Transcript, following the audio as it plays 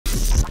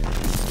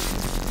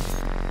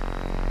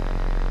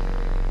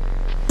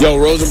Yo,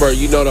 Rosenberg,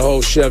 you know the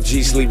whole Chef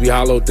G Sleepy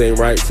Hollow thing,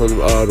 right? From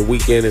the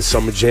weekend at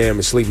Summer Jam,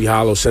 and Sleepy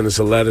Hollow sent us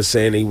a letter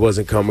saying he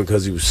wasn't coming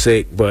because he was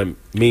sick. But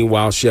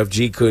meanwhile, Chef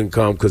G couldn't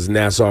come because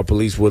Nassau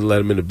police wouldn't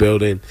let him in the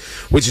building,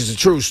 which is a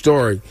true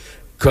story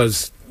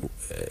because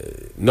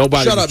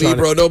nobody. Shut up,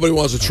 Ebro. Nobody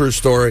wants a true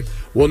story.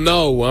 Well,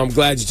 no, I'm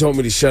glad you told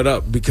me to shut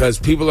up because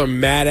people are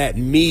mad at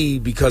me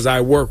because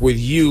I work with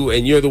you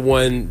and you're the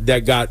one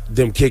that got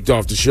them kicked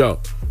off the show.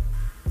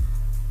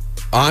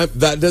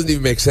 That doesn't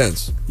even make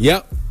sense.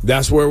 Yep,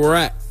 that's where we're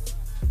at.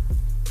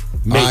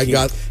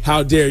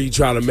 How dare you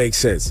try to make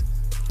sense?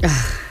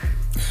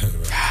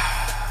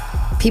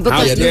 People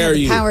How think you dare have the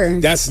you? power.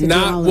 That's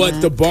not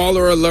what the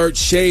Baller Alert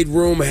Shade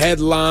Room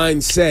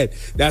headline said.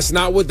 That's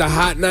not what the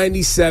Hot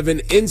 97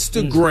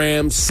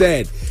 Instagram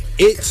said.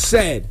 It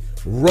said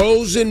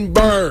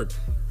Rosenberg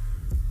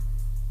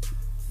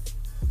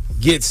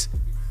gets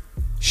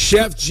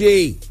Chef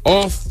G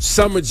off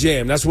Summer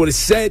Jam. That's what it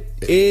said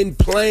in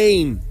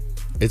plain.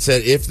 It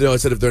said if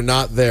they're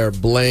not there,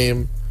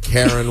 blame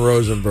Karen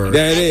Rosenberg.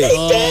 That is.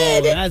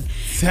 They did.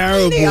 That's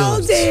terrible. They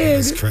all did.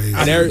 That's crazy.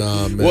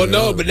 Well,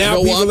 no, but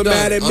now people are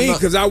mad at me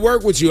because I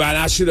work with you, and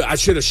I should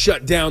have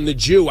shut down the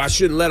Jew. I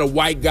shouldn't let a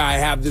white guy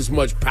have this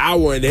much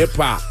power in hip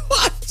hop.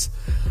 What?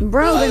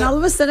 Bro, then all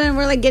of a sudden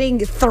we're like getting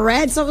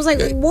threats. I was like,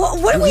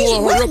 what are we?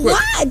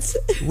 What?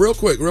 Real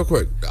quick.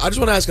 I just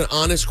want to ask an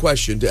honest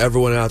question to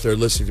everyone out there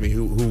listening to me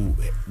who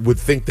would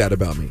think that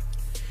about me.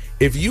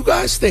 If you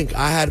guys think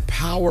I had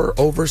power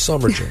over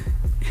Summer Jam,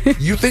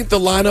 you think the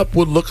lineup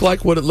would look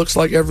like what it looks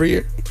like every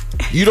year?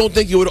 You don't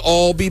think it would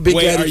all be Big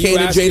Daddy Kane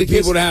and Jada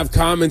people to have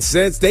common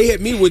sense? They hit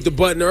me with the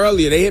button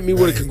earlier. They hit me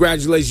with a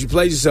congratulations, you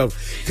played yourself.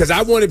 Because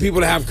I wanted people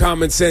to have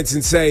common sense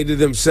and say to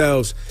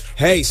themselves,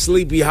 hey,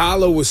 Sleepy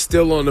Hollow was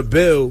still on the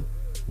bill.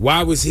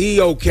 Why was he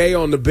okay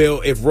on the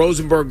bill if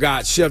Rosenberg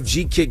got Chef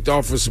G kicked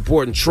off for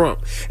supporting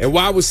Trump? And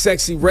why was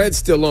Sexy Red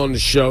still on the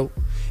show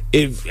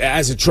if,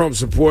 as a Trump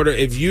supporter,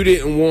 if you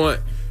didn't want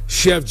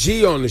Chef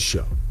G on the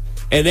show?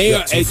 And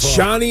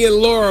Shawnee and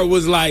Laura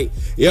was like,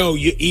 yo,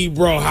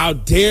 Ebro, how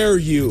dare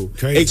you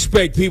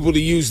expect people to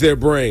use their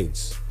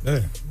brains?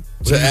 Yeah.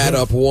 To add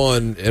up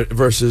one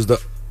versus to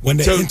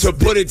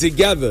put it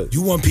together.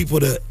 You want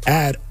people to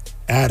add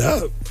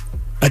up.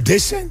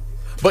 Addition?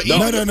 But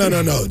no.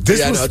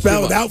 This was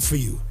spelled out for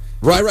you.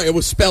 Right. It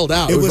was spelled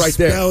out. It was right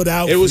spelled there.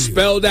 Out it was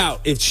spelled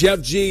out. If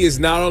Chef G is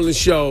not on the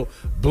show,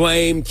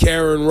 blame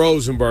Karen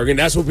Rosenberg. And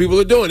that's what people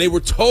are doing. They were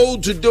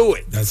told to do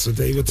it. That's what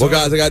they were told.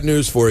 Well, guys, I got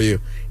news for you.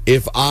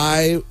 If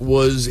I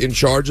was in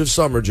charge of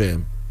Summer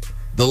Jam,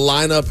 the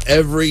lineup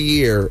every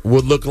year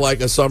would look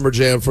like a Summer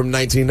Jam from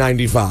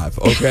 1995,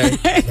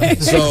 okay?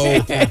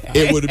 So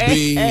it would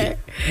be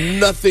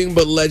nothing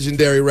but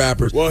legendary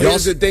rappers. Well,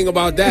 here's the thing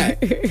about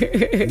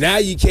that. Now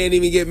you can't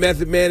even get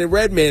Method Man and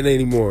Redman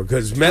anymore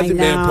because Method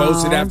Man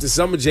posted after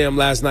Summer Jam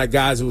last night,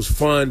 guys, it was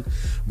fun,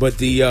 but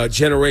the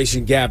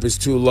generation gap is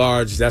too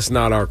large. That's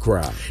not our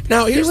crowd.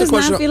 Now, here's the question. He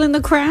was not feeling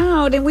the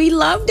crowd, and we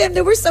loved them.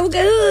 They were so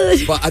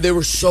good. But they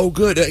were so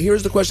good.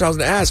 Here's the question I was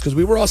going to ask because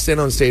we were all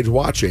standing on stage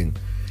watching.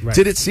 Right.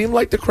 Did it seem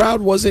like the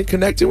crowd wasn't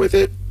connecting with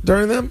it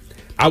during them?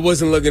 I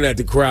wasn't looking at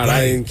the crowd. Right.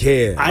 I didn't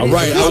care. I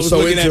was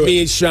looking at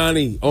me and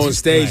Shawnee on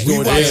stage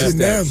doing dance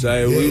steps.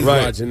 We were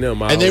watching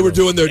them. And they were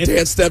doing their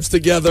dance steps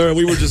together, and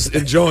we were just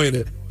enjoying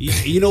it.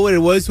 You know what it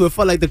was? So it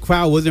felt like the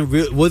crowd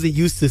wasn't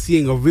used to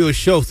seeing a real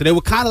show, so they were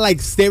kind of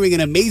like staring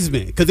in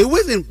amazement because they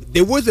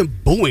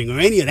wasn't booing or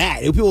any of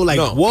that. People were like,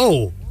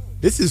 "Whoa,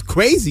 this is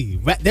crazy!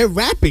 They're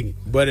rapping."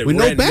 But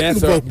Red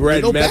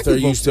Mether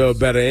used to have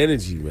better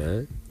energy,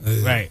 man.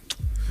 Right.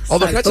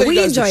 Although, but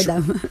we enjoyed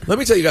them. Let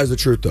me tell you guys the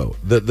truth, though.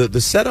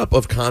 The setup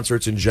of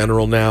concerts in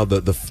general now,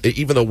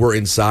 even though we're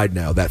inside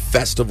now, that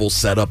festival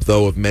setup,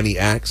 though, of many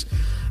acts.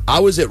 I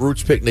was at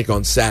Roots Picnic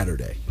on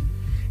Saturday.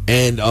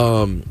 And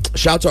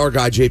shout out to our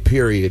guy, J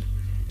Period.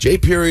 J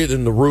Period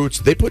and the Roots,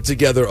 they put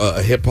together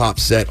a hip-hop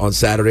set on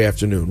Saturday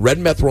afternoon. Red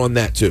Meth were on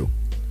that, too.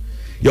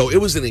 Yo,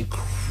 it was an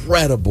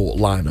incredible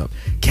lineup.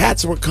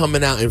 Cats were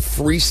coming out and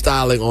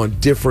freestyling on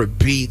different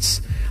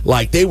beats.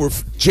 Like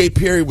J.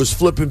 Perry was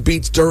flipping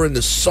beats during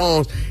the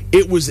songs.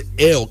 It was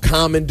ill.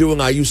 Common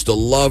doing I Used to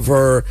Love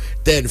Her.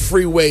 Then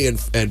Freeway and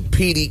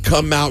PD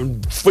come out.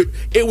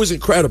 It was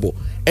incredible.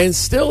 And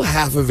still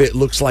half of it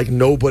looks like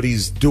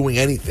nobody's doing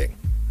anything.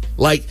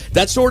 Like,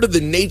 that's sort of the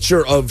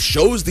nature of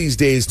shows these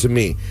days to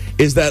me,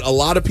 is that a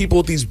lot of people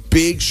at these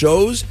big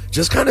shows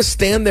just kind of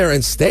stand there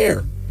and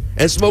stare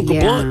and smoke a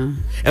blunt.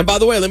 And by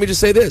the way, let me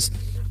just say this.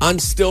 I'm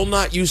still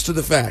not used to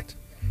the fact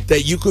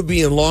that you could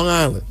be in Long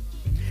Island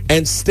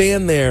and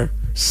stand there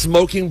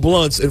smoking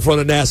blunts in front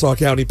of Nassau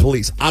County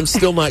Police. I'm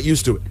still not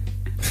used to it.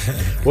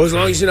 Well, as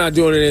long as you're not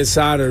doing it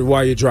inside or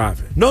while you're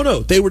driving.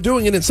 No, they were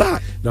doing it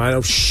inside. No, I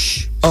know.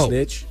 Shh,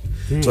 snitch.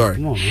 Sorry.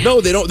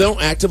 No, they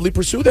don't actively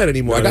pursue that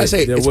anymore. I gotta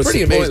say, it's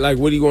pretty amazing. Like,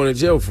 what are you going to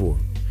jail for?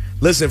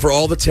 Listen, for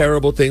all the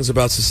terrible things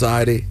about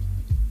society,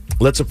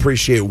 let's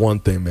appreciate one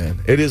thing, man.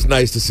 It is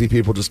nice to see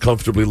people just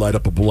comfortably light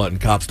up a blunt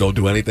and cops don't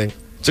do anything.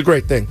 It's a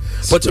great thing.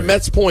 But to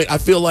Matt's point, I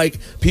feel like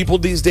people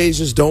these days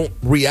just don't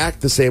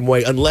react the same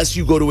way unless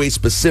you go to a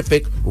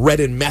specific Red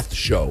and Meth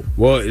show.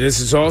 Well,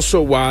 this is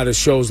also why the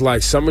shows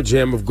like Summer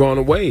Jam have gone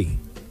away.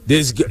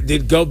 Did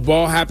Gov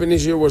Ball happen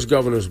this year? What's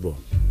Governor's Ball?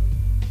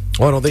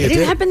 Oh, I don't think it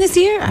did. Happen this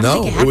year? I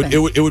No, don't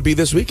think it would be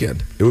this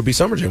weekend. It would be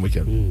Summer Jam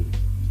weekend.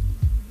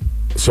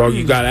 So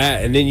you got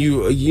that, and then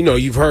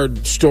you've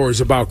heard stories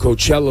about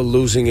Coachella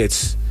losing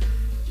its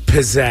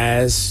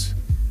pizzazz.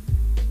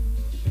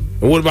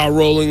 And what about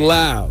Rolling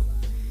Loud?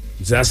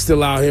 Is that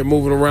still out here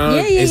moving around?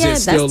 Yeah, Is it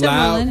still that's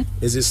loud? moving.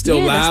 Is it still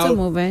That's loud? still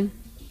moving.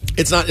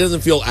 It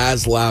doesn't feel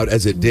as loud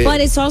as it did. But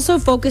it's also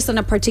focused on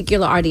a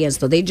particular audience,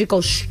 though. They just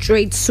go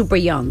straight super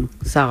young.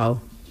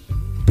 So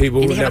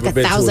People And who've they have never like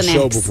been to a 1,000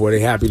 show acts. before, they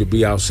happy to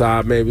be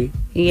outside, maybe.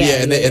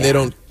 and they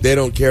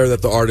don't care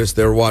that the artists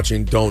they're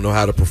watching don't know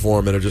how to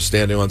perform and are just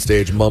standing on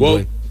stage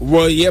mumbling.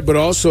 Well, yeah, but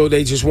also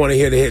they just want to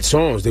hear the hit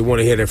songs. They want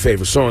to hear their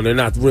favorite song. They're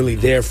not really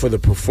there for the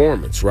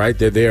performance, right?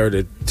 They're there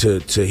to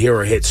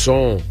hear a hit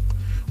song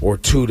or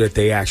two that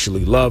they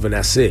actually love, and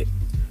that's it.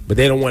 But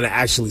they don't want to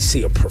actually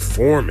see a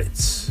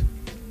performance.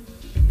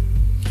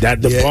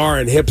 That the bar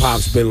in hip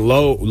hop's been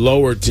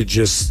lowered to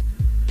just,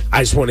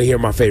 I just want to hear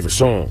my favorite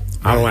song.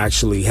 I don't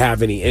actually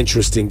have any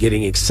interest in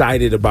getting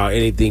excited about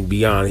anything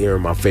beyond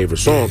hearing my favorite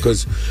song,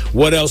 because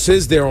what else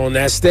is there on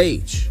that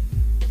stage?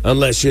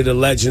 Unless you're the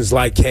legends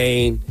like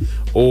Kane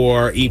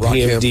or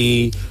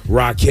EPMD,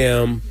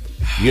 Rakim.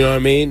 You know what I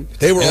mean?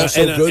 They were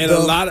also good,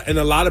 though.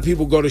 A lot of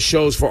people go to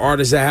shows for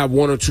artists that have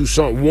one or two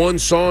songs. One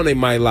song they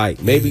might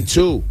like, maybe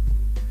two.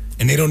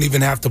 And they don't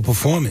even have to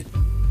perform it.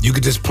 You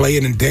could just play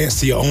it and dance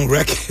to your own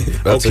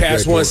record.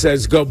 Cass One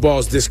says Go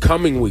Balls this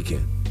coming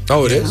weekend.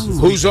 Oh, it is?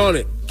 Who's on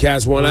it?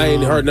 Cass One, I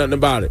ain't heard nothing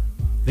about it.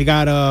 They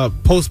got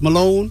Post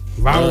Malone,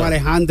 Raul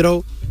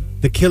Alejandro,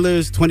 The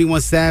Killers,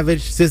 21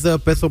 Savage,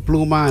 SZA, Peso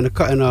Pluma,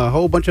 and a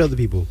whole bunch of other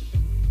people.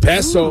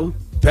 Peso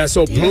I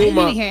didn't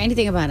Pluma. hear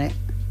anything about it.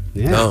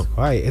 Yeah, No. it's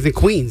quiet. It's in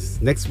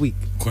Queens next week.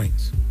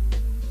 Queens.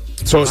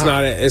 So it's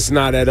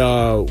not at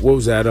what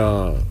was that?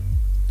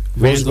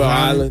 Roosevelt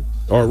Island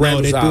or No,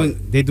 Randall's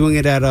Island? they're doing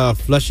it at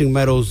Flushing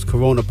Meadows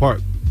Corona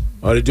Park.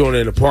 Oh, they're doing it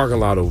in the parking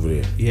lot over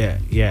there. Yeah.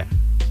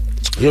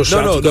 Yo, shout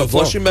out No, to the Go Balls.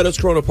 Flushing Meadows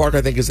Corona Park,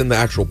 I think, is in the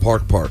actual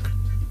park.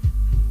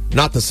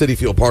 Not the City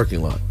Field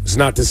parking lot. It's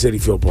not the City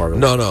Field parking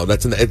lot. No,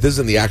 this is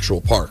in the actual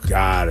park.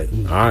 Got it.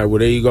 All right, well,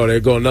 there you go. There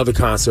go another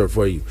concert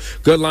for you.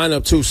 Good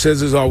lineup, too.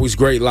 SZA's always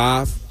great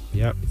live.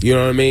 Yep. You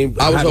know what I mean?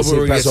 I was haven't hoping we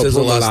were going to seen get Peso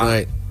SZA Pluma last live.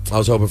 night. I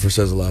was hoping for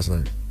SZA last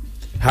night.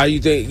 How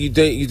you think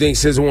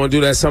SZA want to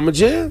do that Summer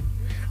Jam?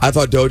 I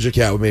thought Doja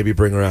Cat would maybe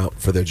bring her out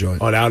for their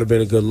joint. Oh, that would have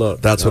been a good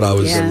look. That's what I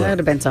was. Yeah, that would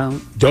have been so.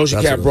 Doja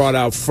That's Cat what- brought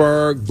out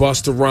Ferg,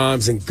 Busta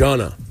Rhymes, and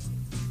Gunna.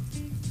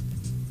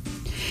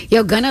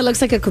 Yo, Gunna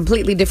looks like a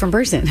completely different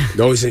person.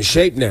 No, he's in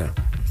shape now.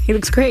 He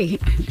looks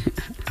great.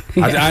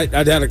 I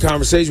had a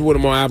conversation with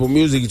him on Apple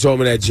Music. He told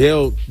me that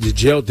the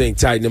jail thing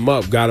tightened him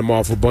up, got him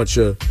off a bunch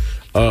of,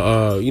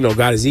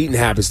 got his eating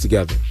habits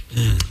together,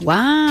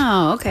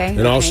 Wow. Okay.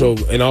 and also,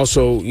 he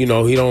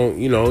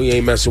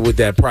ain't messing with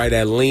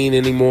that lean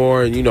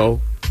anymore, and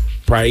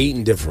probably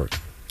eating different.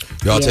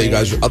 Yo, I'll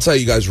tell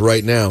you guys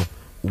right now.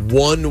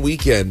 One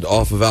weekend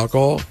off of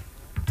alcohol,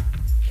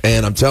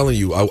 and I'm telling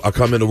you, I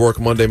come into work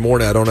Monday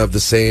morning. I don't have the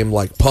same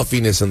like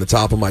puffiness in the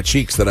top of my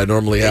cheeks that I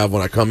normally have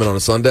when I come in on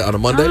a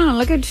Monday. Oh,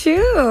 look at you.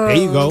 There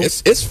you go.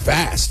 It's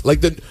fast.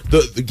 Like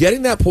the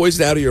getting that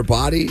poison out of your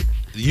body,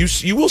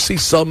 you will see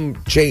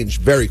some change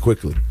very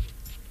quickly.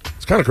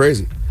 It's kind of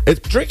crazy.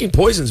 Drinking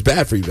poison's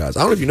bad for you guys.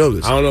 I don't know if you know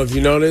this. I don't know if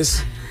you know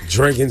this.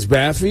 Drinking's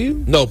bad for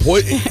you? No,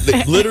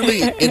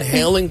 literally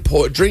inhaling,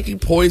 drinking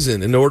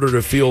poison in order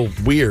to feel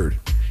weird.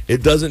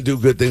 It doesn't do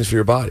good things for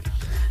your body.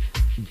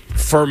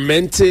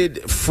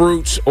 Fermented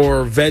fruits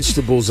or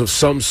vegetables of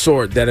some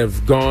sort that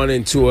have gone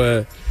into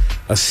a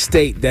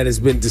state that has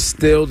been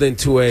distilled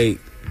into a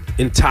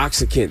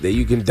intoxicant that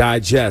you can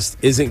digest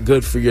isn't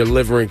good for your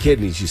liver and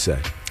kidneys, you say?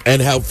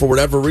 And how, for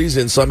whatever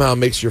reason, somehow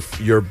makes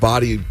your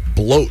body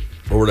bloat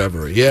or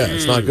whatever. Yeah,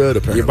 it's not good,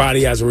 apparently. Your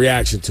body has a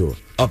reaction to it.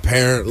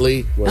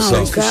 Apparently. Well,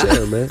 thanks for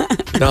sharing, man.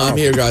 No, I'm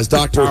here, guys.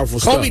 Powerful Call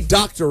stuff. me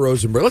Dr.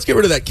 Rosenberg. Let's get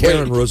rid of that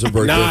Karen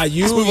Rosenberg Nah, thing.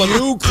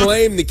 you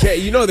claim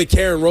the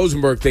Karen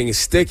Rosenberg thing is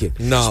sticking.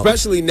 No.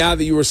 Especially now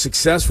that you were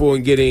successful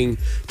in getting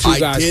two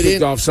guys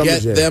kicked off Summer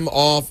Jam. get them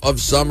off of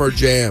Summer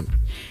Jam.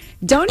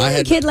 Don't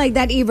even kid like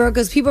that, Ebro,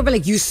 because people be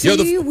like, you see,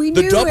 we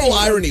knew the double it.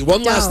 irony.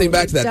 One last thing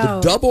back to that. Don't.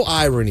 The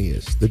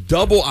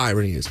double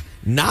irony is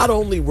not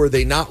only were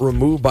they not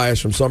removed by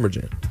us from Summer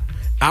Jam,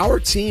 our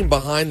team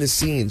behind the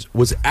scenes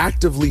was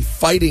actively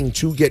fighting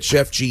to get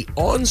Chef G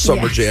on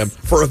Summer Jam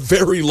for a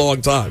very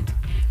long time.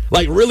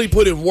 Like, really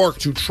put in work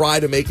to try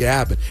to make it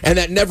happen. And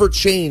that never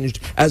changed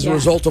as a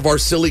result of our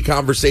silly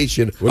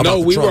conversation. Well, about no,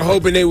 the we Trump were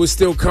hoping they would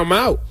still come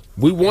out.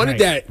 We wanted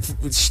Right.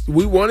 that.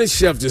 We wanted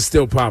Chef to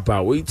still pop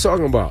out. What are you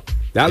talking about?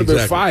 That'd have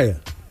been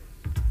fire.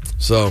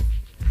 So,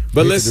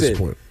 But hate to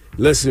disappoint.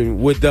 listen.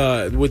 With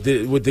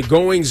the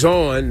goings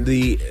on,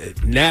 the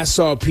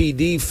Nassau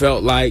PD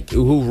felt like,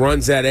 who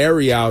runs that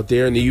area out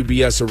there in the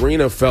UBS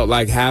Arena, felt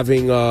like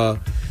having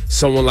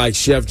someone like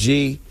Chef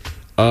G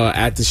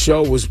at the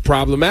show was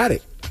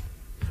problematic.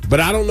 But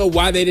I don't know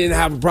why they didn't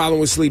have a problem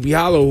with Sleepy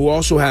Hollow, who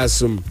also has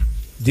some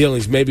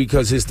dealings. Maybe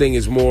because his thing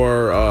is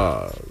more,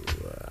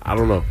 I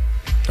don't know.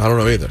 I don't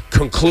know either.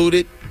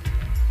 Concluded.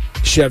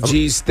 Chef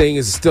G's thing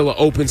is still an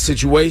open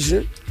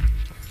situation.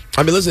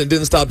 I mean, listen, it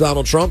didn't stop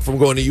Donald Trump from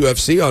going to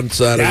UFC on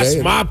Saturday. That's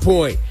my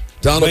point.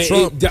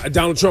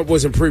 Donald Trump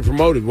wasn't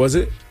pre-promoted, was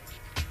it?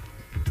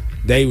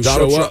 They would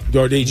show up,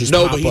 or they just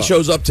no, pop but he up?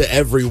 shows up to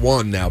every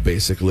one now,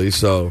 basically.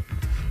 So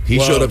he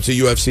showed up to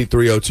UFC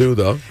 302,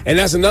 though. And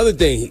that's another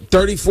thing.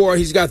 34.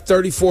 He's got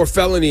 34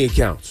 felony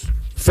counts.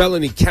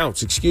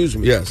 Excuse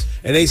me. Yes.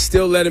 And they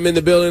still let him in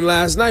the building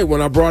last night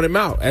when I brought him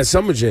out at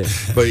Summer Jam.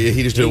 But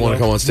he just didn't want to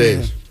come on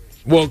stage. Yeah.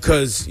 Well,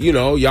 because,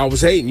 y'all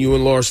was hating. You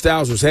and Laura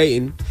Stiles was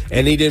hating.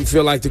 And he didn't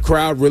feel like the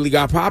crowd really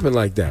got popping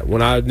like that.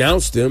 When I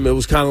announced him, it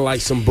was kind of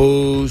like some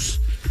boos,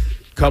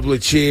 couple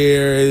of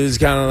cheers,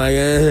 kind of like,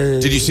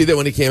 Did you see that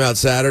when he came out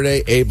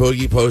Saturday? A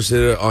Boogie posted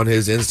it on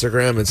his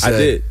Instagram and said, I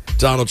did.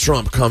 Donald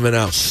Trump coming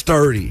out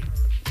sturdy.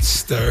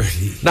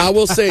 Now, I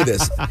will say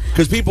this,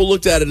 because people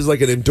looked at it as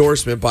like an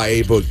endorsement by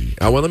A Boogie.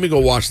 Let me go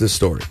watch this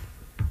story.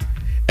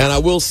 And I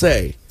will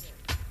say,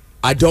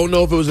 I don't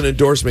know if it was an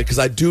endorsement because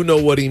I do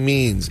know what he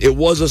means. It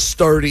was a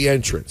sturdy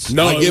entrance.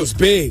 No, it was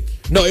big.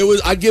 No, it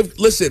was.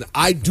 Listen,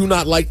 I do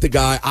not like the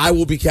guy. I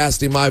will be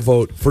casting my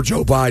vote for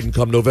Joe Biden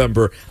come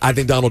November. I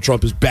think Donald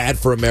Trump is bad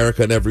for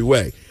America in every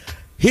way.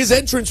 His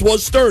entrance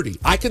was sturdy.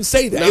 I can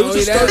say that. It was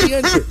a sturdy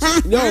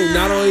entrance. No,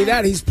 not only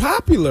that, he's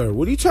popular.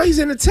 What are you talking? He's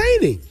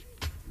entertaining.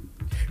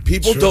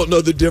 People don't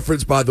know the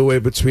difference, by the way,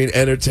 between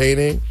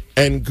entertaining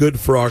and good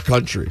for our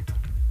country.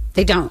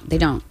 They don't.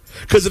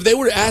 Because if they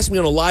were to ask me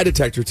on a lie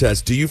detector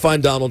test, do you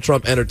find Donald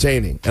Trump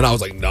entertaining? And I was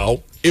like,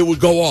 no. It would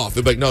go off.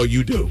 They'd be like, no,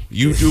 you do.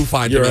 You do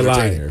find him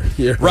entertaining. Liar.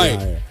 You're right.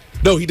 a liar.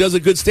 No, he does a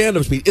good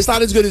stand-up speech. It's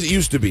not as good as it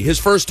used to be. His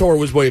first tour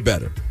was way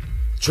better.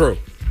 True.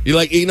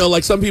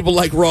 Like some people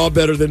like Raw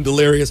better than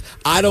Delirious.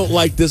 I don't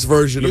like this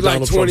version of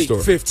Donald Trump's tour.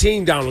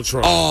 2015 Donald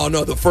Trump. Oh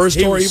no, the first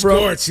tour he he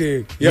broke.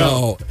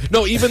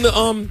 No, even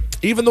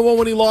the one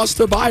when he lost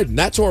to Biden,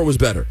 that tour was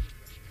better.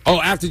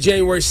 Oh, after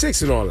January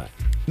 6th and all that.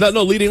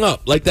 No, leading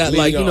up like that,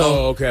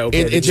 okay.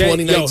 In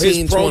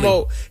 2019,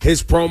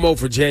 his promo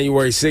for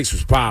January 6th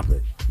was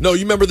popping. No,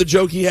 you remember the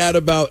joke he had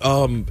about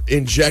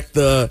inject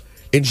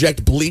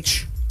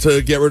bleach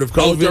to get rid of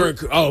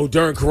COVID?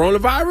 During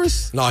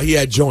coronavirus? No, he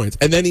had joints.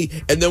 And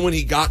then when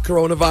he got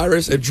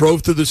coronavirus and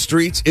drove through the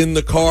streets in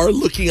the car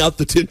looking out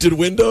the tinted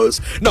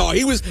windows. No,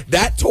 he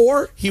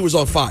was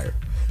on fire.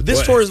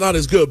 This tour is not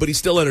as good, but he's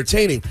still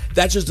entertaining.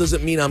 That just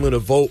doesn't mean I'm going to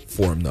vote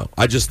for him, though.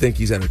 I just think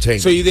he's entertaining.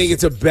 So you think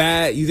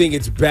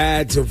it's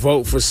bad to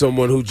vote for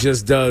someone who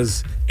just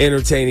does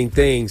entertaining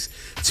things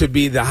to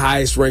be the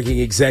highest ranking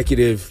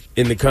executive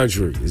in the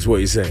country, is what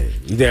you're saying?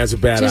 You think that's a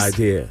bad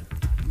idea?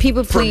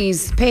 People,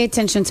 please pay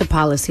attention to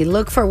policy.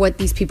 Look for what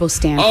these people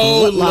stand for.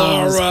 Oh, what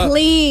laws. Laura.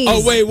 Please.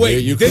 Oh,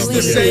 wait. This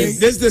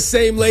is the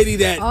same lady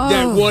that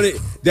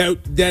wanted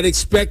that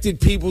expected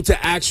people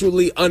to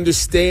actually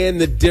understand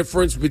the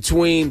difference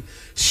between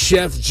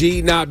Chef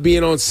G not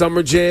being on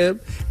Summer Jam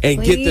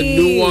and get the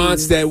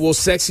nuance that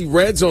Sexy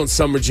Red's on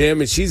Summer Jam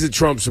and she's a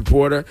Trump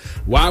supporter.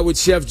 Why would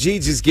Chef G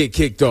just get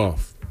kicked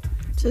off?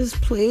 Just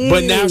please.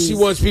 But now she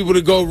wants people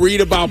to go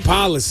read about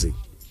policy.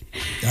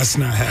 That's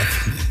not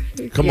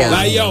happening. Come on.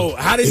 Like,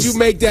 how did you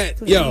make that?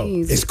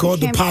 Please. It's called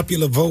the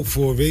popular vote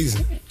for a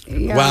reason.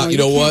 Wow, you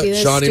know what?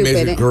 Shawnee makes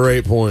a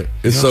great point.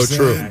 It's so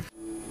true.